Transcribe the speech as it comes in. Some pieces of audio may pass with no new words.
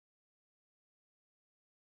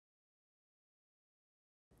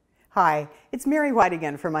Hi, it's Mary White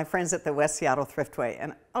again from my friends at the West Seattle Thriftway.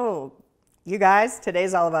 And oh, you guys,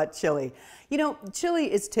 today's all about chili. You know, chili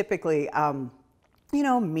is typically,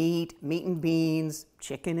 meat and beans,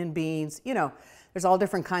 chicken and beans. You know, there's all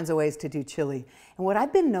different kinds of ways to do chili. And what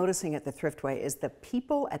I've been noticing at the Thriftway is the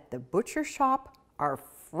people at the butcher shop are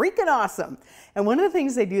freaking awesome. And one of the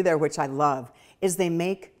things they do there, which I love, is they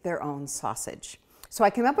make their own sausage. So I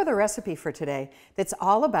came up with a recipe for today that's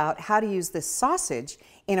all about how to use this sausage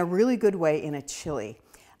in a really good way in a chili.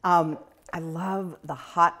 I love the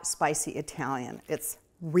hot, spicy Italian. It's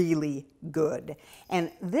really good. And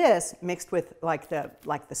this mixed with like the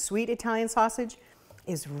sweet Italian sausage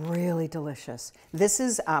is really delicious. This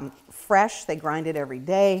is fresh, they grind it every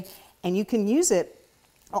day, and you can use it,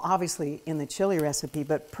 well, obviously in the chili recipe,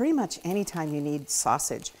 but pretty much anytime you need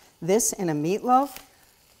sausage. This in a meatloaf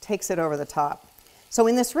takes it over the top. So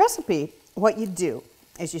in this recipe, what you do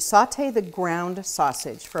is you saute the ground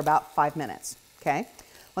sausage for about 5 minutes, okay?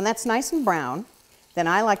 When that's nice and brown, then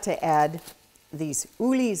I like to add these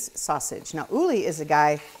Uli's sausage. Now, Uli is a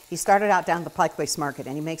guy, he started out down at the Pike Place Market,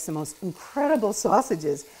 and he makes the most incredible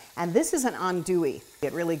sausages. And this is an andouille.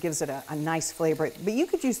 It really gives it a nice flavor. But you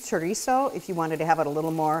could use chorizo if you wanted to have it a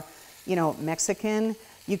little more, Mexican.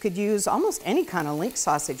 You could use almost any kind of link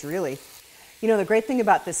sausage, really. You know, the great thing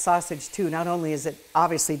about this sausage, too, not only is it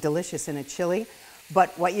obviously delicious in a chili,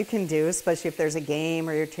 but what you can do, especially if there's a game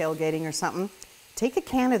or you're tailgating or something, take a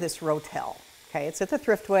can of this Rotel. Okay, it's at the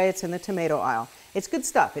Thriftway, it's in the tomato aisle. It's good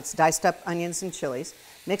stuff. It's diced up onions and chilies.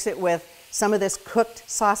 Mix it with some of this cooked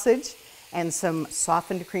sausage and some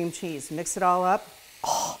softened cream cheese. Mix it all up.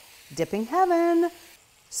 Oh, dipping heaven.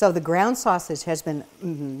 So the ground sausage has been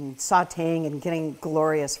sauteing and getting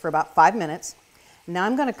glorious for about 5 minutes. Now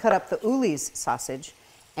I'm going to cut up the Uli's sausage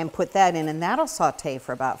and put that in, and that'll saute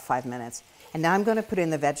for about 5 minutes. And now I'm going to put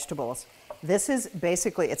in the vegetables. This is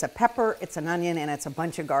basically, it's a pepper, it's an onion, and it's a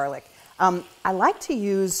bunch of garlic. I like to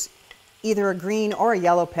use either a green or a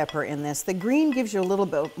yellow pepper in this. The green gives you a little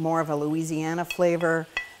bit more of a Louisiana flavor.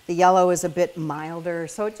 The yellow is a bit milder.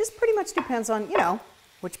 So it just pretty much depends on,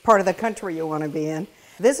 which part of the country you want to be in.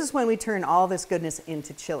 This is when we turn all this goodness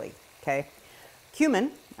into chili, okay?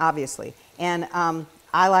 Cumin, obviously. And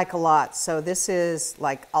I like a lot, so this is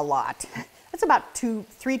like a lot. That's about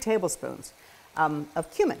 3 tablespoons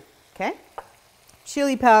of cumin, okay?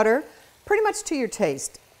 Chili powder, pretty much to your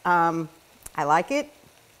taste. I like it,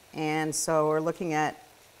 and so we're looking at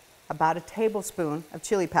about a tablespoon of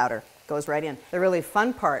chili powder. Goes right in. The really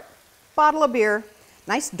fun part, bottle of beer,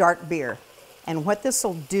 nice dark beer. And what this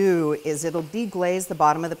will do is it'll deglaze the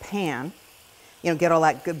bottom of the pan, get all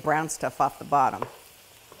that good brown stuff off the bottom.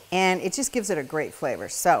 And it just gives it a great flavor.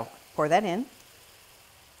 So pour that in.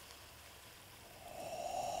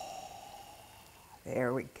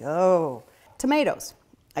 There we go. Tomatoes.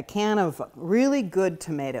 A can of really good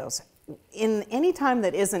tomatoes. In any time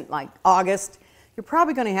that isn't like August, you're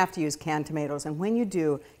probably going to have to use canned tomatoes. And when you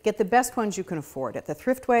do, get the best ones you can afford. At the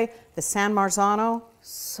Thriftway, the San Marzano,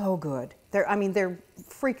 so good. They're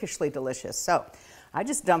freakishly delicious. So I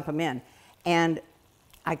just dump them in. And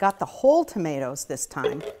I got the whole tomatoes this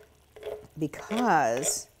time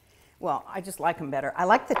because, well, I just like them better. I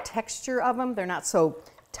like the texture of them. They're not so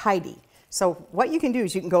tidy. So what you can do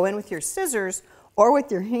is you can go in with your scissors or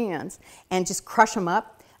with your hands and just crush them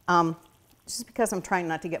up. Just because I'm trying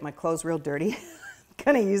not to get my clothes real dirty, I'm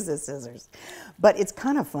going to use the scissors. But it's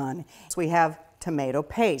kind of fun. So we have tomato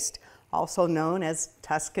paste, also known as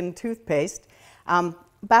Tuscan toothpaste.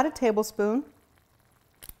 About a tablespoon,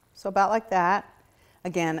 so about like that.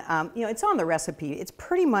 Again, it's on the recipe. It's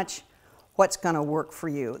pretty much what's going to work for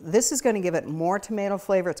you. This is going to give it more tomato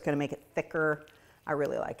flavor. It's going to make it thicker. I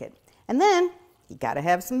really like it. And then you got to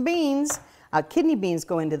have some beans. Kidney beans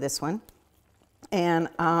go into this one. And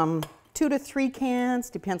 2 to 3 cans,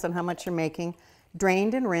 depends on how much you're making,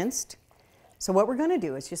 drained and rinsed. So what we're going to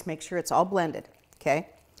do is just make sure it's all blended, okay?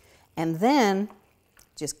 And then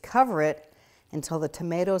just cover it until the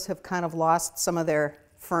tomatoes have kind of lost some of their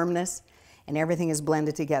firmness and everything is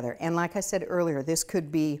blended together. And like I said earlier, this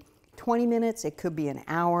could be 20 minutes, it could be an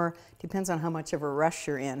hour, depends on how much of a rush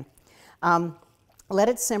you're in. Let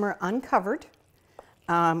it simmer uncovered,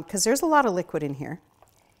 because there's a lot of liquid in here.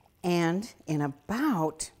 And in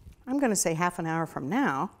about, I'm going to say half an hour from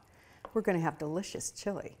now, we're going to have delicious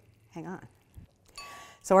chili. Hang on.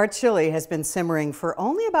 So our chili has been simmering for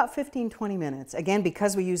only about 15-20 minutes. Again,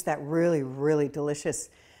 because we use that really, really delicious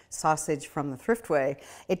sausage from the Thriftway,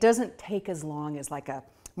 it doesn't take as long as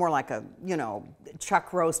more like a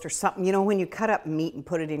chuck roast or something. When you cut up meat and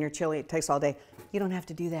put it in your chili, it takes all day. You don't have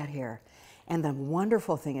to do that here. And the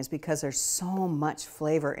wonderful thing is because there's so much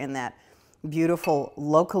flavor in that beautiful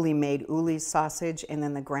locally made Uli's sausage and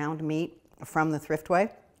then the ground meat from the Thriftway.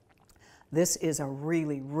 This is a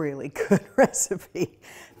really, really good recipe,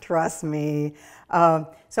 trust me. So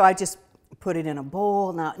I just put it in a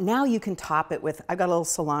bowl. Now you can top it with, I've got a little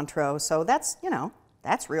cilantro, so that's, you know,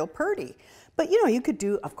 that's real pretty. But you know, you could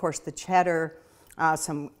do, of course, the cheddar,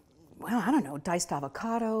 some, well, I don't know, diced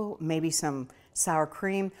avocado, maybe some sour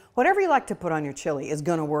cream. Whatever you like to put on your chili is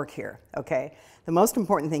gonna work here, okay? The most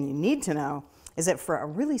important thing you need to know is that for a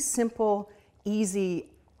really simple, easy,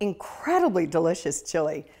 incredibly delicious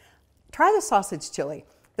chili, try the sausage chili.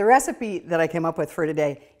 The recipe that I came up with for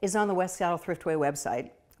today is on the West Seattle Thriftway website,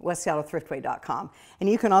 westseattlethriftway.com. And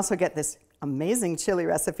you can also get this amazing chili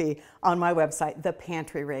recipe on my website,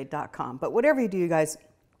 thepantryraid.com. But whatever you do, you guys,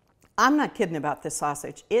 I'm not kidding about this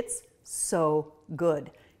sausage. It's so good.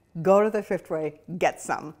 Go to the Thriftway, get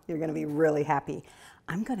some. You're gonna be really happy.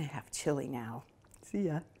 I'm gonna have chili now. See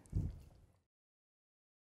ya.